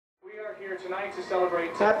here tonight to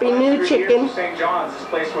celebrate Happy New Chicken. St. John's. This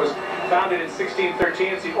place was founded in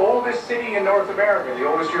 1613. It's the oldest city in North America, the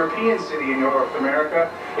oldest European city in North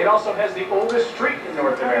America. It also has the oldest street in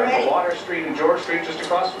North America, Water Street and George Street, just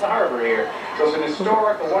across from the harbor here. So it's an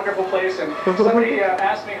historic, a wonderful place. And somebody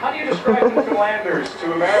asked me, how do you describe Newfoundlanders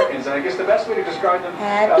to Americans? And I guess the best way to describe them,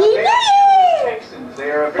 they are Texans.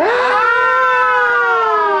 They are a very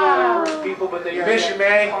people, but they are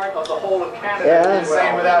part of the whole of Canada. Yeah.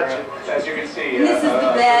 Same without you, as you can see. This is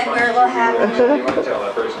the bed where it will happen. You want to tell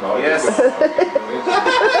that person? Yes.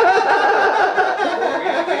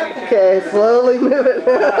 Okay, slowly move it.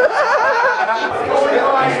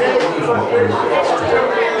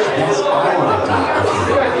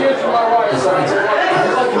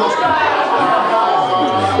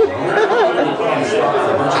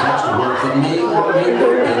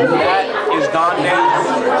 That is Don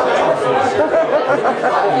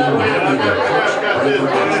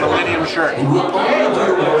Millennium shirt.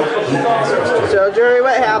 Show Jerry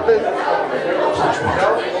what happened.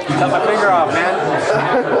 Cut my finger off, man.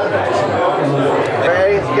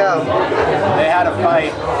 Ready to go. They had a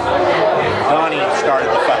fight. Donnie started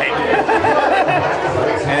the fight.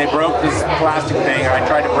 And they broke this plastic thing, and I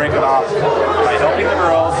tried to break it off by helping the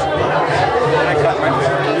girls. And I cut my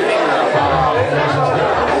finger off.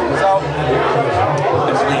 So,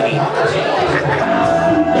 it's bleeding.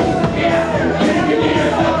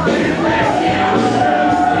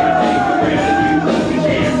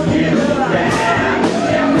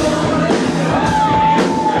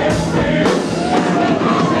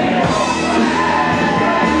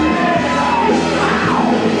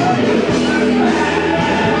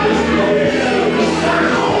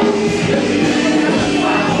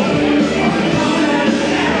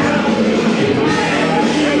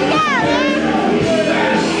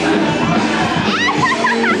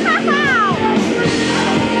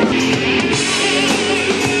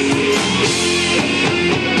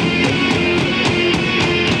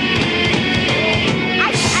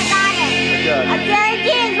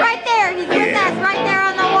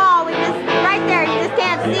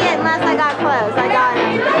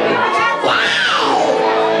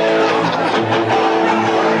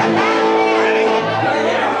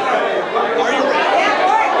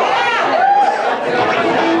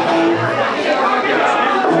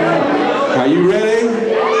 Are you ready?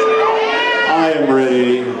 I am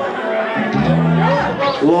ready.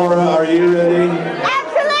 Laura, are you ready?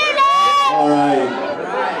 Absolutely! All right.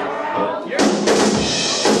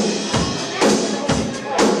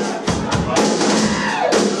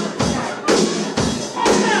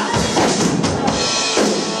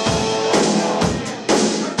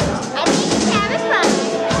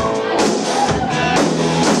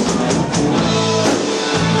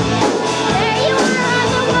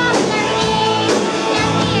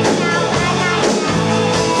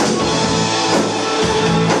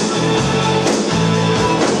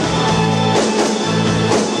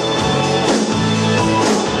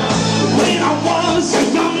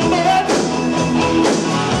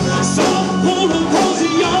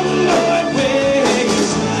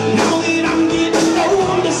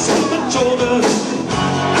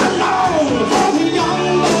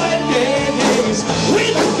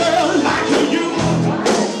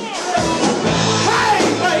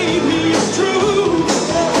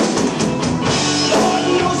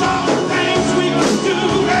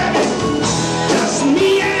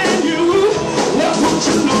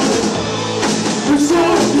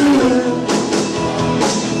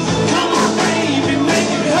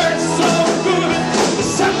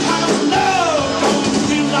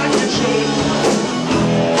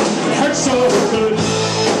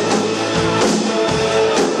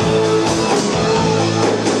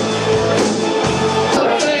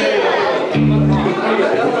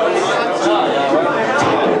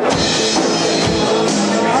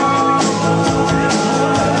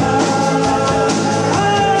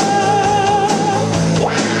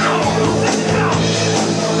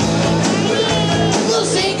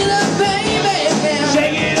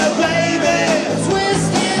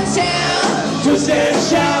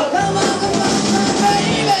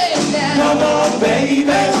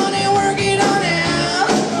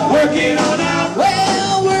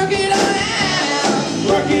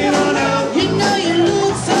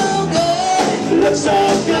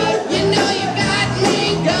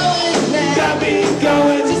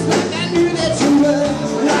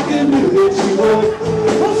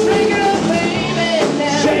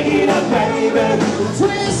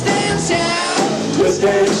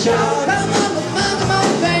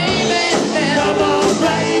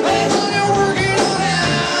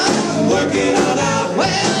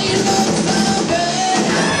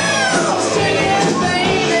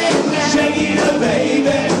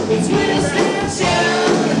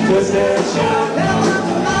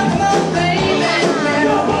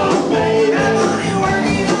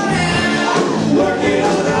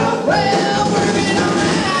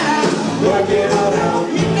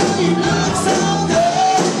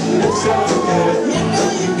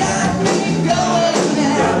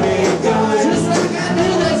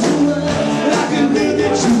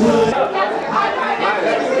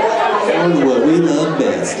 doing what we love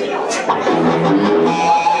best.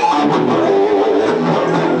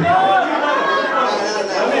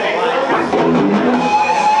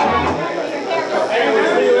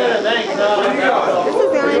 This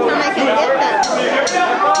is the only time I can get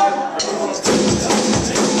them.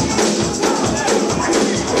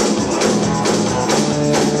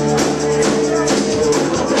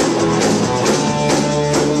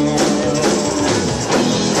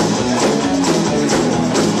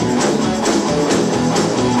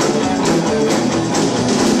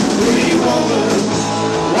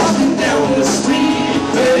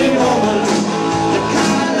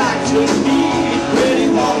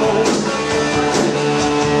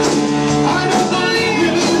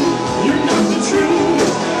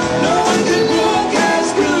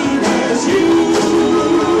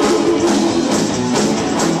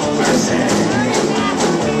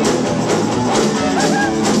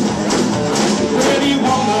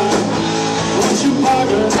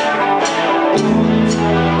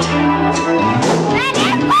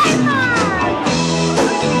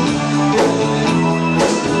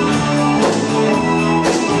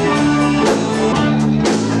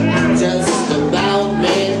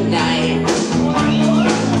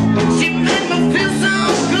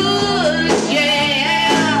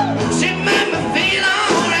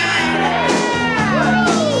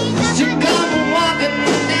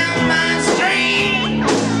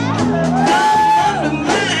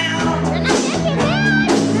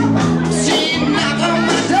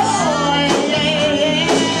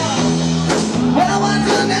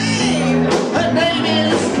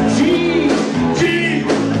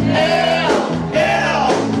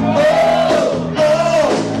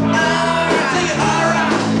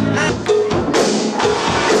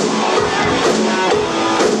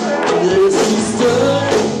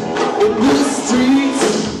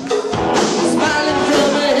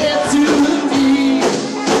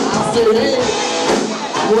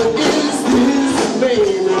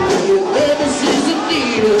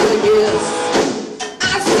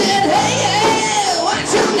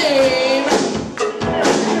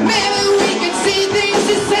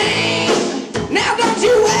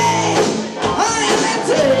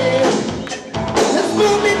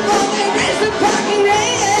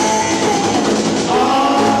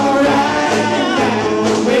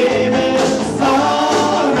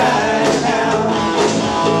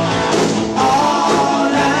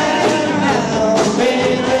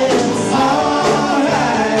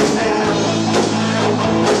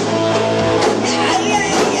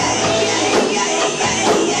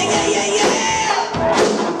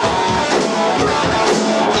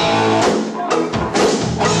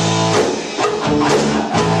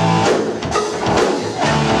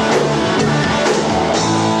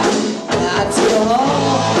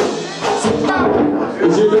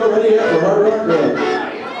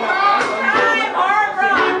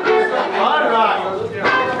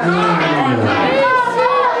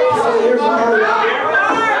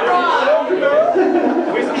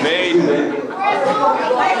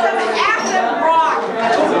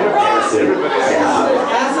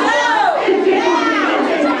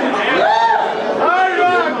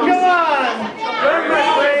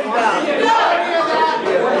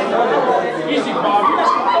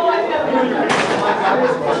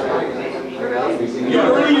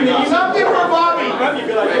 Something for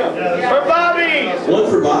Bobby.